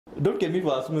Don't get me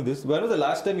for asking me this. When was the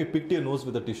last time you picked your nose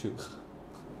with a tissue?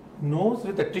 Nose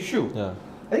with a tissue. Yeah.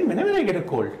 I think whenever I get a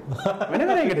cold,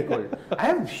 I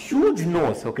have huge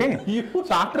nose. Okay. So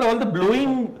after all the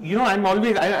blowing, I'm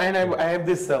always I have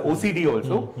this OCD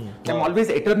also. I'm always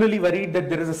eternally worried that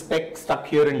there is a speck stuck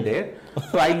here and there.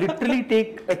 So I literally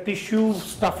take a tissue,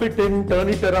 stuff it in, turn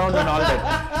it around, and all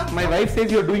that. My wife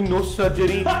says you're doing nose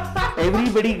surgery.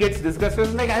 Everybody gets disgusted.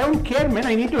 I'm like, I don't care, man.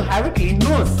 I need to have a clean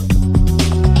nose.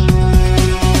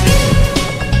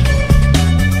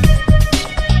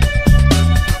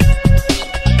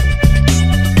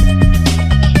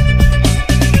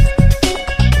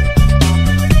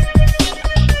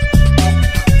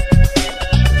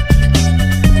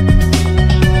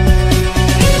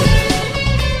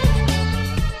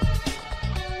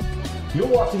 You're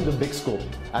watching The Big Scope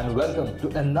and welcome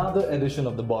to another edition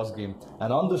of The Boss Game.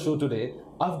 And on the show today,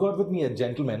 I've got with me a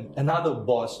gentleman, another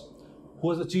boss, who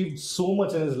has achieved so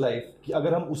much in his life कि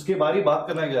अगर हम उसके बारे में बात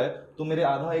करना जाए तो मेरे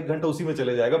आधा एक घंटा उसी में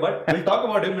चले जाएगा. But we'll talk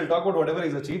about him, we'll talk about whatever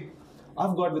he's achieved.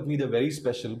 I've got with me the very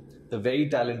special, the very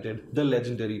talented, the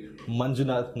legendary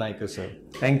Manjunath Naikar sir.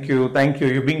 Thank you.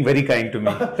 You're being very kind to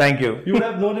me. Thank you. You would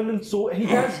have known him in he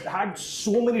has had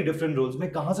so many different roles.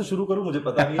 मैं कहाँ से शुरू करूँ मुझे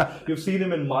पता नहीं. You've seen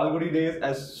him in Malgudi Days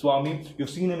as Swami. You've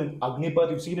seen him in Agnipath.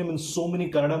 You've seen him in so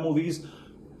many Kannada movies.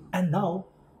 And now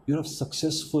you're a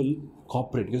successful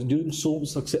corporate. You're doing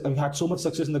I've had so much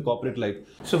success in the corporate life.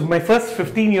 So my first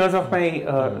 15 years of my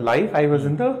life, I was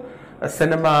in the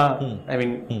cinema. I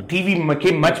mean, TV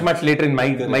came much later in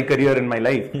my career in my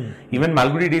life. Even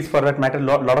Malgudi Days, for that matter,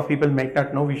 lot of people might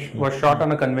not know, was shot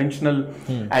on a conventional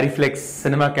Ariflex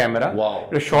cinema camera. Wow.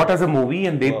 It was shot as a movie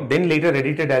and then later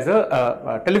edited as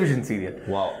a television serial.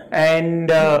 Wow.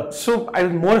 And so I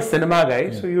was more a cinema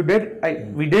guy. So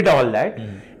we did all that.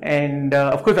 And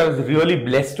of course, I was really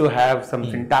blessed to have some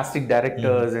fantastic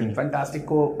directors and fantastic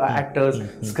co-actors,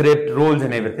 script, roles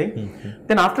and everything.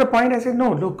 Then after a point, I said,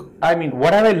 no, look, I mean,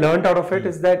 what have I learned out of it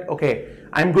is that, okay,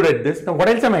 I'm good at this. Now, what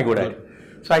else am I good at?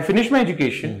 So I finished my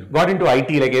education, got into IT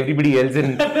like everybody else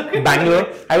in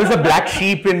Bangalore. I was a black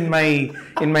sheep in my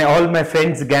all my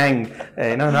friends' gang.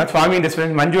 Not Swami and his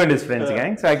friends, Manju and his friends'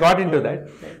 gang. So I got into that.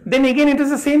 Then again, it was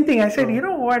the same thing. I said, you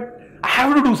know what? I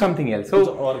have to do something else.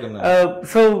 So,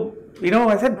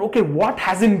 I said, okay, what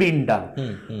hasn't been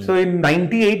done? So in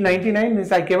 98,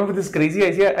 99, I came up with this crazy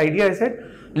idea. I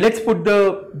said, let's put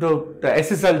the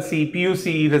SSLC,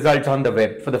 PUC results on the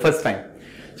web for the first time.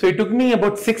 So it took me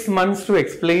about 6 months to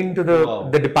explain to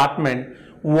the department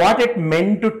what it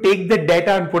meant to take the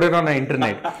data and put it on the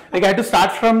internet. Like I had to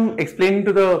start from explaining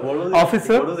to the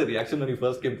officer. What was the reaction when you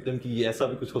first came to them? Ki aisa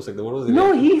bhi kuch ho sakta? What was the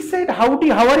No, reaction? he said, how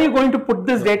are you going to put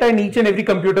this data in each and every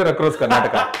computer across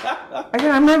Karnataka? I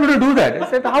said, I'm not going to do that. I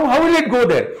said, how will it go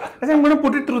there? I said, I'm going to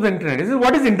put it through the internet. He said,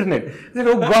 what is internet? I said,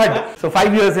 oh God. So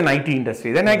 5 years in IT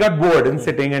industry. Then I got bored and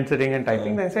sitting and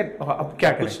typing. Then I said, ab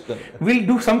kya kare? We'll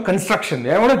do some construction.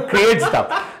 I want to create stuff.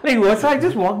 So I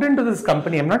just walked into this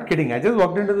company. I'm not kidding. I just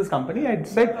walked into this company. I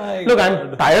said, look,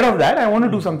 I'm tired of that. I want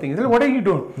to do something. He said, what are you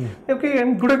doing? Okay,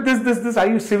 I'm good at this. Are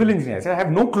you civil engineer? I said, I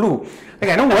have no clue.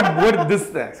 I know what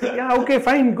this. I said, yeah, okay,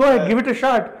 fine. Go ahead, give it a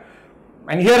shot.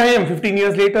 And here I am 15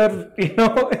 years later,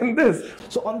 in this.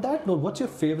 So on that note, what's your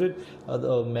favorite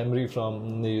memory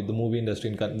from the movie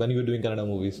industry when you were doing Kannada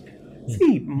movies?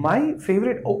 See, my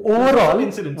favorite overall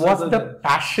was the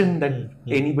passion that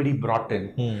anybody brought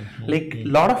in. Like a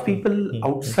lot of people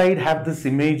outside have this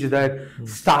image that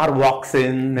star walks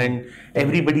in and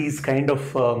everybody's kind of,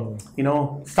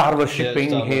 star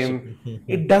worshipping him.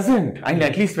 It doesn't. And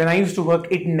at least when I used to work,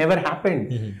 it never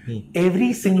happened.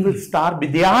 Every single star,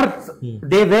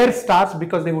 they were stars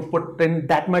because they would put in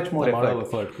that much more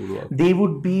effort. They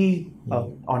would be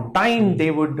on time, they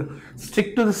would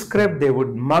stick to the script, they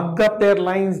would mug up their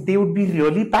lines, they would be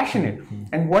really passionate.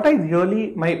 And what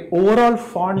my overall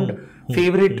fond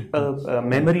favorite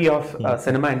memory of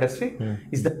cinema industry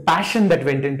is the passion that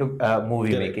went into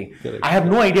movie making. I have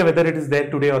no idea whether it is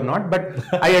there today or not, but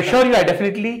I assure you,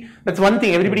 that's one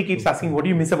thing everybody keeps asking, what do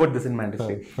you miss about this cinema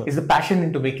industry? Is the passion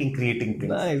into creating things.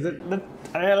 Nice.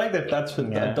 I like that touch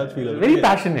feel. Very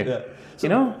passionate.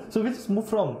 Yeah. So we just moved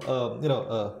from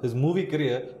his movie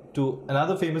career to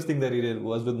another famous thing that he did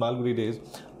was with Malgudi Days.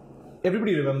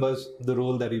 Everybody remembers the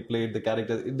role that he played, the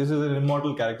character. This is an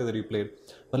immortal character that he played.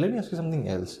 But let me ask you something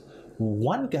else.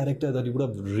 One character that you would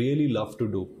have really loved to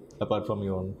do, apart from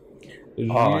your own.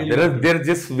 There are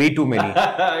just way too many.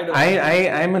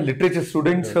 I'm a literature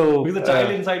student, so because the child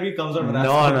inside me comes out.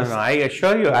 No. I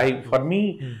assure you, for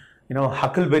me,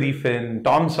 Huckleberry Finn,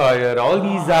 Tom Sawyer, all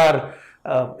these are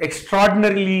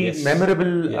extraordinarily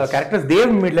memorable characters. They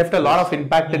have left a lot of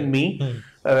impact in me.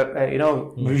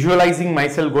 visualizing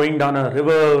myself going down a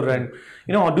river and,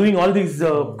 doing all these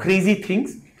crazy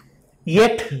things.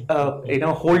 Yet,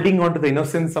 holding on to the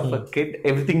innocence of a kid,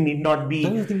 everything need not be,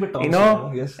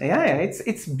 yes.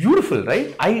 it's beautiful,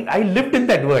 right? I lived in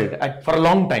that world for a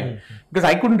long time because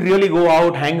I couldn't really go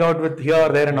out, hang out with here,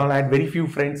 there and all. I had very few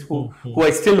friends who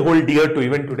I still hold dear to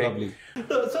even today. Lovely.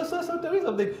 So tell me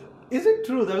something. Is it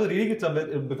true, I was reading it somewhere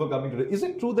before coming today, is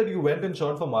it true that you went and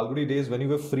shot for Malgudi days when you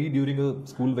were free during a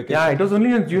school vacation? Yeah, it was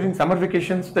only during summer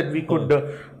vacations that we could,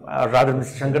 rather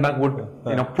Mr. Shankar Nag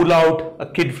would, pull out a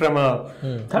kid from a,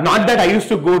 not that I used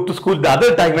to go to school the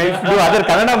other time, I used to do other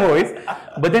Kannada movies,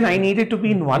 but then I needed to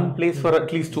be in one place for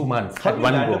at least 2 months. How did you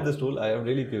land up this role? I am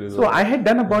really curious. So I had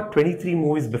done about 23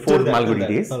 movies before Malgudi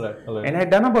days, all right. and I had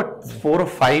done about 4 or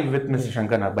 5 with Mr.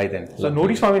 Shankar Nag by then. So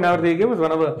Nodi Swami Navarthege was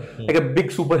one of a big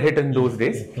super hit in those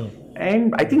days.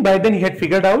 And I think by then he had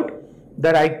figured out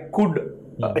that I could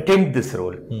attempt this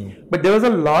role. But there was a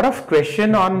lot of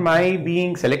question on my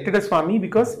being selected as Swami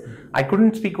because I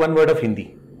couldn't speak one word of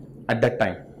Hindi at that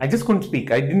time. I just couldn't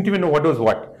speak. I didn't even know what was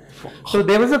what. So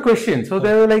there was a question. So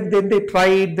they were like, then they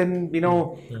tried, then,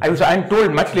 I'm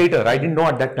told much later, I didn't know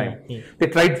at that time. They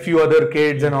tried few other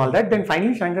kids and all that. Then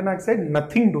finally Shankar Nag said,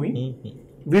 nothing doing.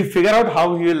 We'll figure out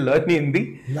how he will learn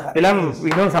Hindi. We'll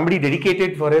have, somebody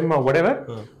dedicated for him or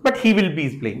whatever. But he will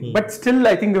be playing. But still,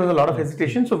 I think there was a lot of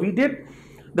hesitation. So we did.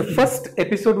 The first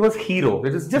episode was Hero.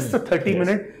 It was just a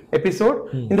 30-minute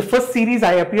episode. In the first series,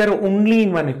 I appear only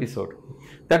in one episode.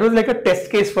 That was like a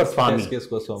test case for Swami.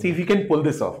 See if he can pull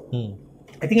this off.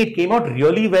 I think it came out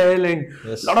really well and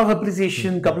a lot of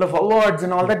appreciation, couple of awards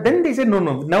and all that. Then they said, no,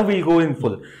 now we'll go in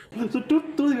full. So two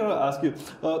things I want to ask you.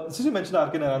 Since you mentioned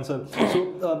R.K. Narayan sir,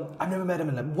 so I've never met him.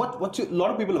 A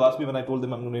lot of people have asked me when I told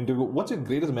them I'm going to interview, what's your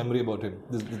greatest memory about him?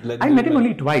 I met him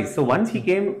only twice. So once he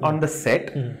came on the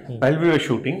set while we were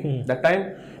shooting. That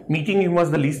time, meeting him was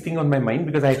the least thing on my mind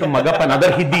because I had to mug up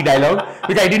another Hindi dialogue,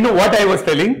 which I didn't know what I was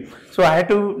telling. So I had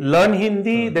to learn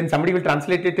Hindi, then somebody will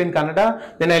translate it in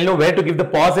Kannada, then I'll know where to give the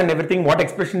pause and everything, what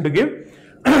expression to give.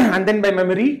 And then by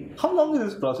memory. How long is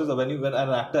this process of when an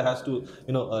actor has to,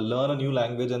 learn a new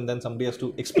language and then somebody has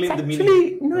to explain the meaning?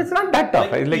 Actually, no, it's not that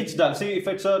tough. Like each dialogue, say if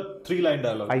it's a 3-line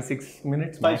dialogue. 5-6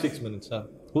 minutes. 5-6 minutes.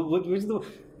 Which is the...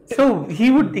 So he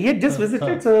had just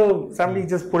visited, so somebody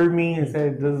just pulled me and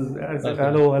said, I said,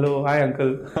 hello, hi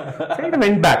uncle. So I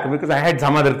went back because I had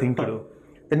some other thing to do.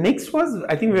 The next was,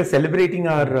 I think we were celebrating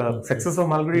our success of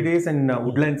Malgudi days in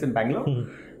Woodlands in Bangalore.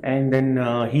 And then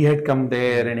he had come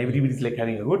there and everybody's like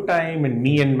having a good time, and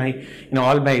me and my,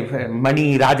 all my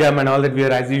money, Rajam and all that, we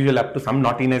were as usual up to some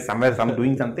naughtiness somewhere, some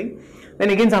doing something. Then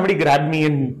again somebody grabbed me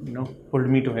and, pulled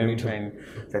me to him and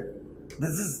said,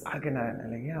 this is R.K. Narayan.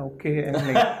 I'm like, yeah, okay.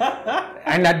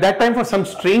 And at that time, for some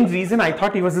strange reason, I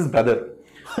thought he was his brother.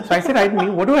 So I said,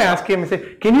 what do I ask him? I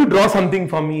said, can you draw something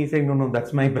for me? He said, no,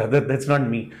 that's my brother. That's not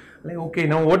me. I'm like, okay,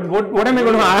 now what am I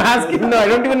going to ask him? No, I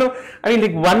don't even know. I mean,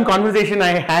 like one conversation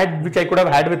I had, which I could have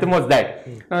had with him was that.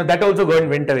 That also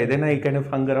went away. Then I kind of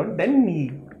hung around. Then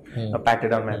he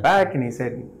patted on my back and he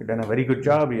said, you've done a very good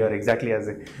job. You are exactly as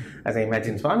I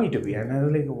imagined Swami to be. And I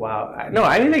was like, wow. No,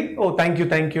 I was like, oh, thank you.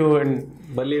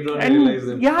 But later on, I realized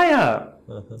them. Yeah.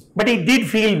 But it did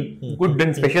feel good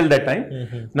and special that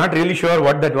time. Not really sure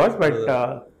what that was,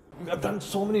 but... I've done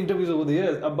so many interviews over the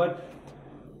years, but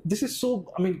this is so,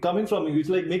 coming from you, it's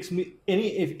like makes me,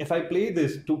 if I play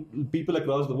this to people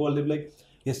across the world, they're like,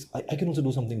 yes, I can also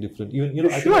do something different.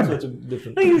 Even, I can also do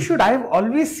different. No, you should. I've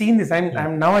always seen this.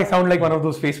 Now I sound like one of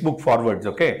those Facebook forwards,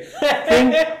 okay?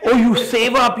 Saying, oh, you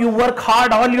save up, you work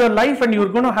hard all your life and you're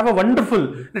going to have a wonderful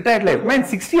retired life. Man,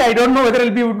 60, I don't know whether I'll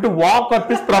be able to walk or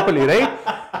piss properly, right?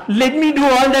 Let me do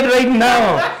all that right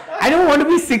now. I don't want to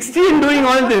be 60 and doing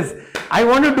all this. I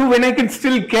want to do when I can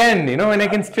still when I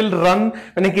can still run,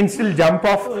 when I can still jump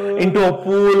off into a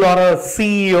pool or a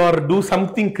sea or do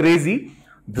something crazy.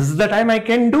 This is the time I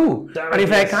can do. But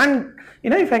if I can't,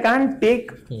 if I can't take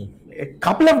a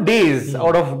couple of days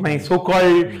out of my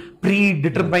so-called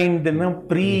predetermined,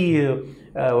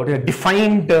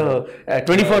 defined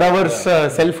 24 hours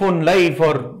cell phone life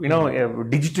or,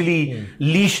 digitally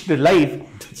leashed life,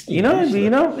 we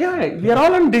are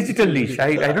all on digital leash.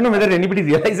 I don't know whether anybody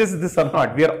realizes this or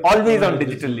not. We are always on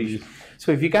digital leash.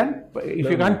 So if you can't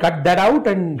cut that out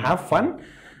and have fun,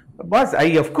 boss,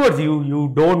 of course,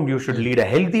 you should lead a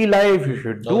healthy life, you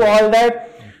should do all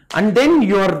that, and then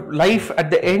your life at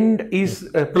the end is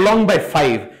prolonged by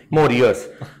 5 more years.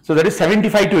 So that is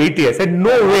 75 to 80. I said,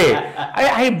 no way.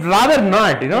 I'd rather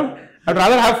not, I'd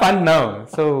rather have fun now.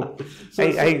 So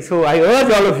I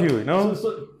urge all of you,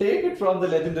 So take it from the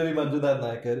legendary Manjunath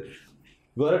Nayakar.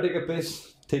 Go to take a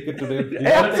piss, Take it today. You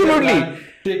Absolutely. wanna take a plan,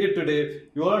 take it today.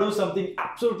 You want to do something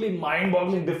absolutely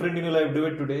mind-boggling different in your life, do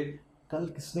it today. Kal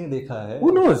kisne dekha hai?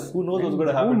 Who knows? Who knows what's going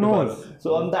to happen Who tomorrow? knows?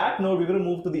 So on that note, we're going to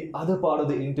move to the other part of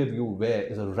the interview where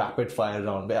is a rapid fire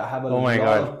round where I have a Oh my lot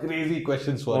God. of crazy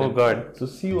questions for Oh him. God. So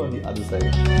see you on the other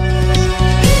side.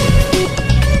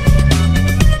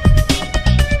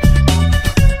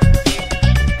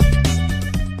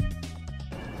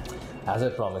 As I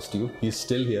promised you, he's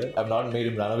still here. I've not made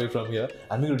him run away from here.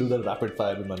 And we're going to do the rapid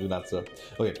fire with Manjunath sir.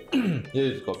 Okay,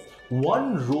 here you go.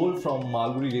 One role from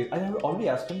Malgudi days. I have already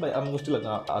asked him, but I'm going to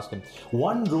still ask him.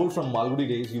 One role from Malgudi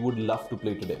days you would love to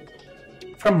play today.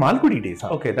 From Malgudi days.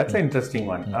 Okay, that's an interesting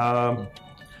one. I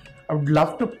would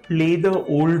love to play the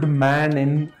old man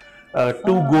in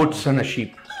Two Goats and a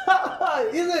Sheep.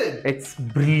 Is it? It's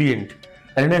brilliant.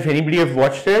 I don't know if anybody have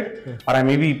watched it, or I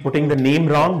may be putting the name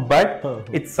wrong, but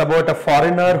it's about a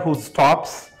foreigner who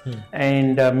stops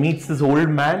and meets this old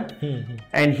man,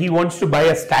 and he wants to buy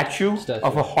a statue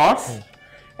of a horse,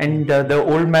 and the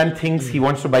old man thinks he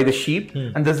wants to buy the sheep,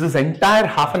 and there's this entire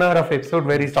half an hour of episode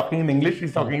where he's talking in English,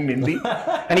 he's talking in Hindi,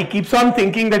 and he keeps on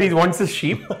thinking that he wants his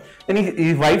sheep. Then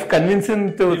his wife convinces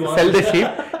him to sell the sheep.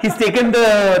 He's taken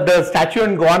the statue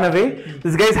and gone away.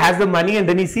 This guy has the money, and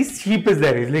then he sees sheep is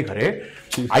there. He's like, "Arey,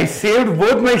 I saved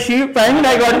both my sheep and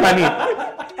I got money."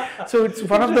 So it's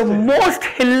one of the most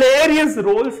hilarious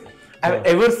roles I've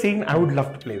ever seen. I would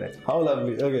love to play that. How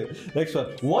lovely. Okay, next one.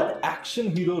 What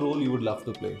action hero role you would love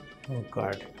to play? Oh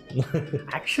God.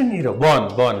 Action hero.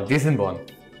 Bond. Jason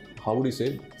Bond. How would you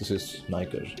say? This is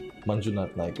Naikar.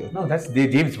 Manjunath Naikar. No, that's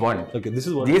James Bond. Okay, this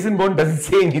is what. Jason Bond doesn't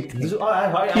say anything. This is,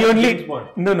 I He only. James Bond.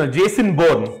 No, Jason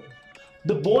Bourne.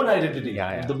 The Bourne identity.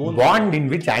 Yeah. The Bourne. Bond, in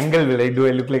which angle will I do? I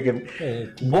look like a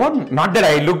Bond. Not that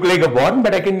I look like a Bond,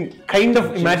 but I can kind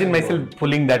of imagine myself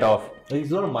pulling that off. There's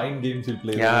a lot of mind games he'll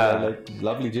play. Yeah. Like,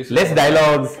 lovely. Jason. Less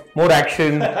dialogues, more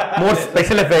action, more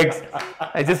special effects.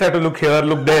 I just have to look here,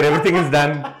 look there, everything is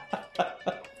done.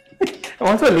 I'm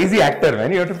also a lazy actor,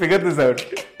 man. You have to figure this out.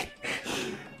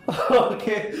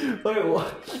 Okay. Okay.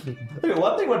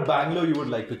 One thing about Bangalore you would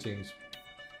like to change.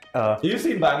 You've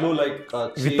seen Bangalore like.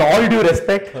 With all due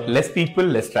respect, less people,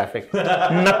 less traffic.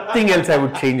 Nothing else I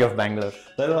would change of Bangalore.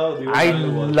 That's how the I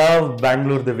Bangalore was. love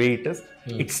Bangalore the way it is.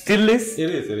 It still is.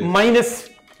 It is. Minus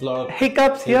Lot of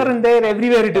hiccups here and there,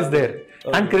 everywhere it is there.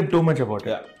 Can't crib too much about it.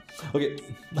 Yeah. Okay.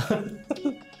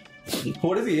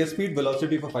 What is the airspeed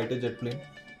velocity of a fighter jet plane?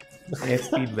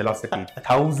 Airspeed velocity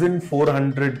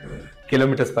 1400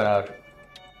 kilometers per hour.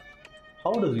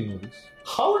 How does he know this?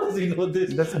 How does he know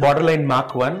this? That's borderline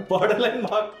Mach 1. Borderline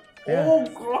mark. Yeah. Oh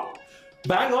God.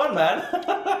 Bang on, man.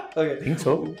 Okay. I think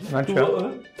so. Not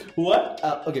sure. What?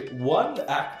 Okay. One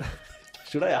act.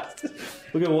 Should I ask this?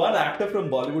 Okay. One actor from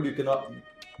Bollywood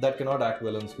that cannot act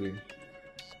well on screen.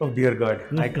 Oh dear God,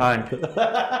 I can't. The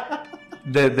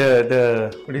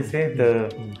what do you say? The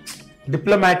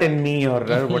diplomat in me, or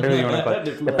whatever you want to call it.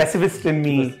 The Diplomat. pacifist in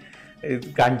me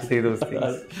can't say those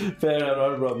things. Fair,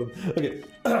 not a problem. Okay.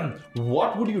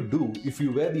 What would you do if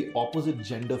you were the opposite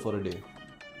gender for a day?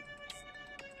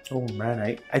 Oh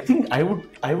man, I think I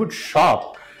would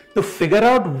shop to figure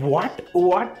out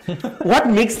what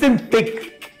makes them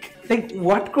tick. Like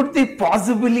what could they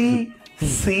possibly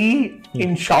see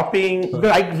in shopping?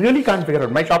 Because I really can't figure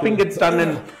out. My shopping gets done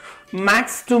in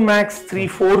max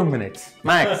 3-4 minutes.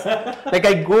 Max. Like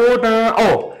I go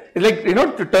to it's like,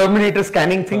 Terminator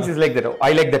scanning things is like that. Oh,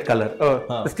 I like that color.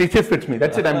 The stitches fits me.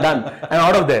 That's it. I'm done. I'm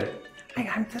out of there.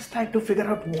 I'm just trying to figure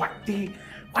out what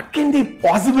can they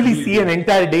possibly see an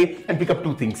entire day and pick up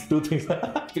two things. Two things.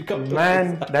 Pick up two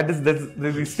Man, things.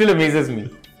 that still amazes me.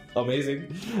 Amazing.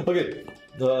 Okay.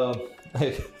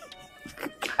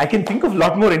 I can think of a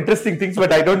lot more interesting things,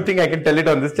 but I don't think I can tell it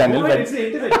on this channel. Go ahead, it's the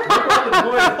internet.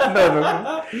 Go ahead.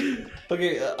 No.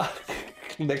 Okay.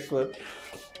 Next one.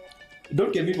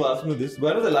 Don't get me to ask me this.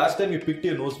 When was the last time you picked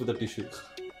your nose with a tissue?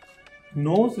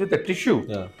 Nose with a tissue.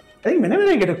 Yeah. I think whenever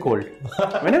I get a cold,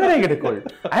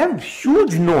 I have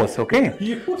huge nose, okay?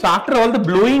 So after all the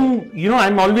blowing,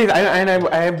 I'm always, I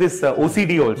have this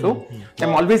OCD also. I'm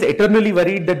always eternally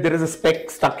worried that there is a speck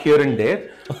stuck here and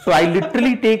there. So I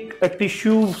literally take a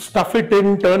tissue, stuff it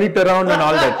in, turn it around and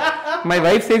all that. My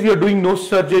wife says you're doing nose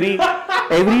surgery.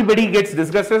 Everybody gets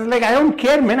disgusted. Like, I don't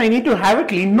care, man. I need to have a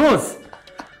clean nose.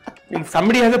 If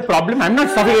somebody has a problem, I'm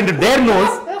not stuffing into their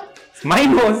nose. It's my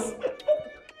nose.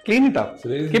 Clean it up. So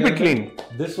ladies Keep and it clean.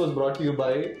 gentlemen, This was brought to you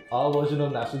by our version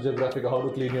of National Geographic, how to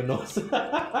clean your nose.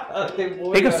 Okay,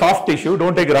 Take a soft tissue,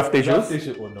 don't take rough tissues. Rough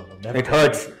tissue. Oh no, never. It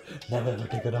hurts. Never ever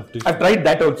take a rough tissue. I've tried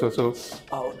that also, so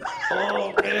Oh,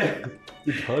 okay.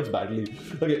 It hurts badly.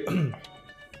 Okay.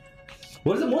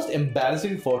 What is the most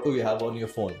embarrassing photo you have on your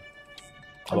phone?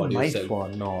 About My yourself?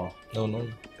 phone, no. No.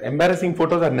 Embarrassing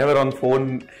photos are never on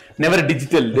phone, never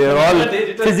digital. They're all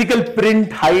physical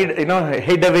print,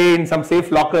 hid away in some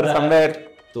safe locker somewhere.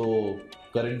 So,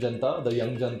 current Janta, the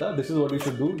young Janta, this is what you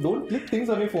should do. Don't click things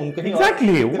on your phone. Kahin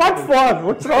Exactly. What for?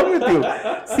 What's wrong with you?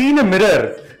 See in a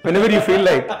mirror whenever you feel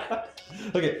like.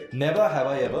 Okay, never have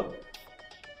I ever.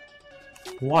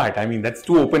 What? I mean, that's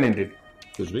too open-ended.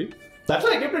 Excuse me. That's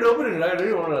why I kept it open. I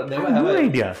really want to. Never have No I.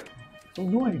 idea.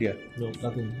 No idea. No,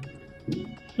 nothing.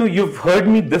 No, you've heard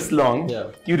me this long.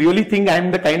 Yeah. You really think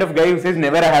I'm the kind of guy who says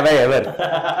never have I ever?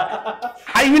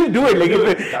 I will do it. Like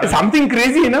if something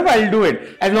crazy enough, I'll do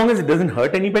it. As long as it doesn't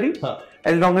hurt anybody. Huh.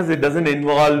 As long as it doesn't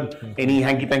involve any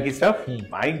hanky-panky stuff.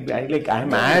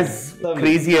 I'm as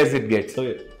crazy as it gets.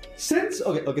 Okay. Since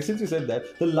you said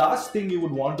that, the last thing you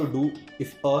would want to do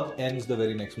if Earth ends the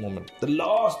very next moment, the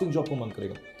last thing जो आपको मन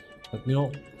करेगा,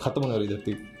 खत्म होने वाली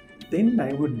धरती. Then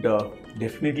I would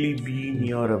definitely be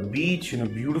near a beach in a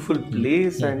beautiful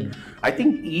place and I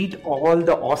think eat all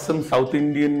the awesome South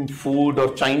Indian food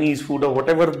or Chinese food or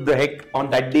whatever the heck on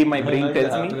that day my brain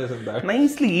tells me.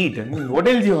 Nicely eat. I mean, what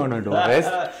else you wanna do?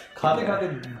 Rest. खाते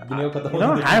दुनिया खत्म हो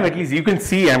जाती है. Have at least you can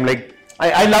see I'm like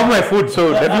I love my food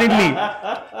so definitely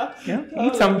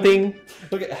eat something.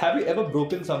 Okay, have you ever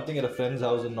broken something at a friend's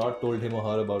house and not told him or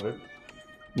her about it?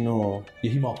 No.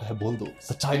 यही मौका है बोल दो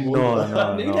सच्चाई बोल दो.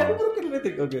 नहीं never broken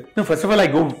anything. Okay. No, first of all, I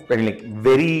go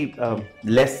very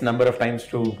less number of times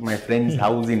to my friend's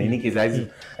house. In any case, as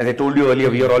I told you earlier,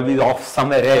 we are always off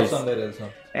somewhere else. Huh?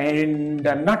 And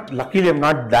luckily, I'm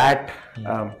not that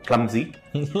clumsy.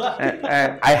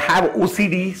 I have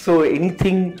OCD, so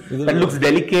anything that looks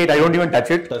delicate, I don't even touch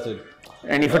it. That's it.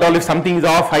 And if at all, if something is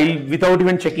off, without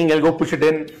even checking, I'll go push it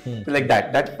in like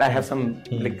that. That I have some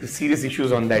serious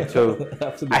issues on that. So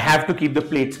I have to keep the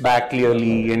plates back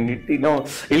clearly, and it'll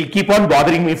keep on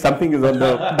bothering me if something is on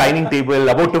the dining table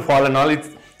about to fall and all. It's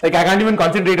like I can't even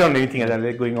concentrate on anything. I'm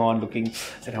like going on looking. I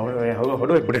said, how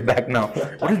do I put it back now?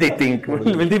 What will they think?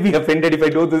 Will they be offended if I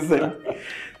do this?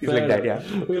 It's like that, yeah.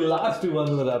 Okay, last two ones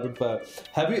in the rapid fire.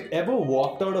 Have you ever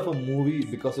walked out of a movie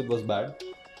because it was bad?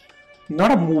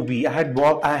 Not a movie. I had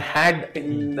walked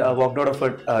out of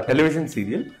a television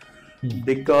serial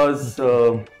because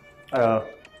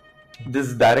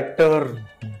this director,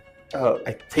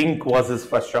 I think, was his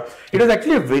first job. It was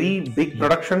actually a very big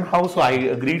production house, so I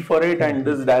agreed for it. And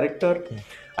this director,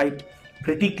 I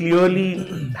pretty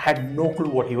clearly had no clue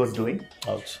what he was doing.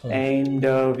 Ouch. And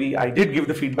I did give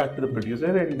the feedback to the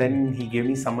producer, and then he gave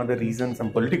me some other reason, some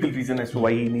political reason as to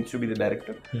why he needs to be the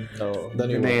director.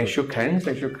 Then I shook hands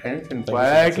and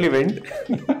quietly went,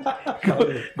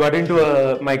 got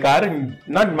into my car, and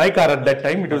not my car at that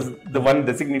time, it was the one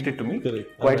designated to me.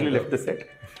 Correct. Quietly left the set.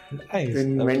 Nice.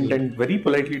 Then went and very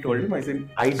politely told him, I said,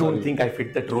 I don't think I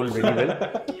fit that role very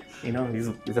well.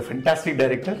 He's a fantastic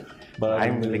director, but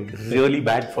I'm really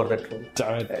bad for that role.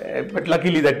 Damn it. But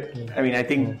luckily I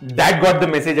think that got the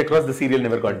message across. The serial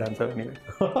never got done. So anyway.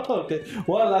 Okay.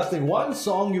 One last thing. One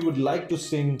song you would like to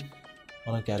sing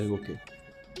on a karaoke.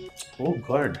 Oh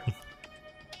God.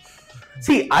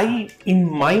 See,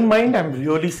 in my mind, I'm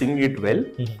really singing it well.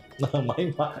 My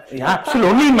mind. Yeah, absolutely,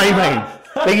 only in my mind.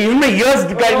 Like even my ears,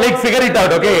 figure it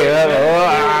out.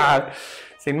 Okay.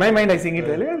 So in my mind, I sing it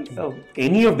well. So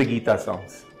any of the Geeta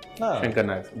songs, Shankar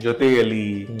Nag, Jyote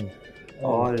Ali,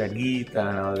 all that Geeta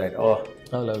and all that. Oh,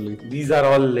 how lovely. These are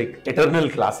all like eternal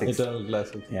classics. Eternal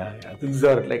classics. Yeah. These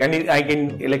are like, I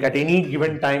can like at any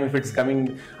given time if it's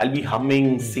coming, I'll be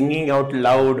humming, singing out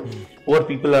loud. Poor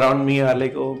people around me are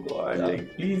like, oh God,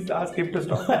 like please ask him to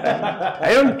stop.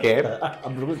 I don't care.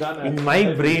 In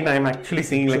my brain, I'm actually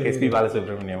singing like SP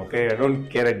Balasubramaniam. Okay, I don't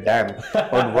care a damn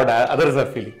about what others are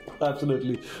feeling.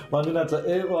 Absolutely, Manjunath sir,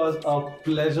 it was a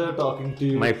pleasure talking to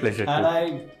you. My pleasure too. And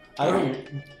I don't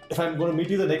know if I'm going to meet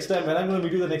you the next time. When I'm going to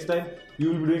meet you the next time, you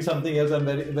will be doing something else. I'm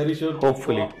very, very sure.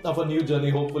 Hopefully. Of a new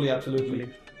journey. Hopefully,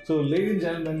 absolutely. So, ladies and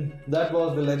gentlemen, that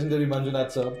was the legendary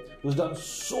Manjunath sir, who's done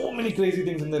so many crazy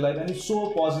things in their life, and he's so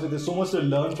positive. There's so much to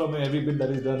learn from him, every bit that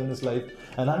he's done in his life.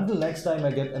 And until next time, I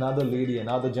get another lady,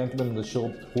 another gentleman on the show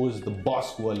who is the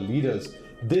boss, who are leaders.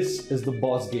 This is the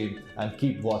Boss Game, and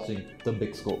keep watching The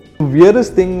Big Scope.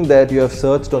 Weirdest thing that you have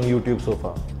searched on YouTube so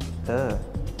far?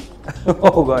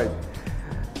 Oh God.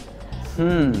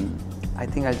 I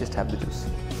think I'll just have the juice.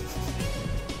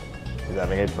 Is that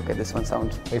right? Okay, this one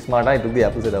sounds. Hey, smart. I took the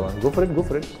opposite one. Go for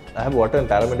it. I have water and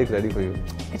paramedics ready for you.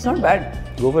 It's not bad.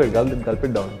 Go for it. Gulp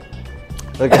it down.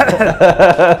 Okay.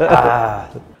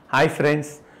 Hi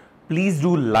friends. Please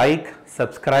do like,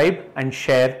 subscribe and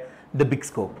share The Big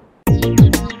Scope.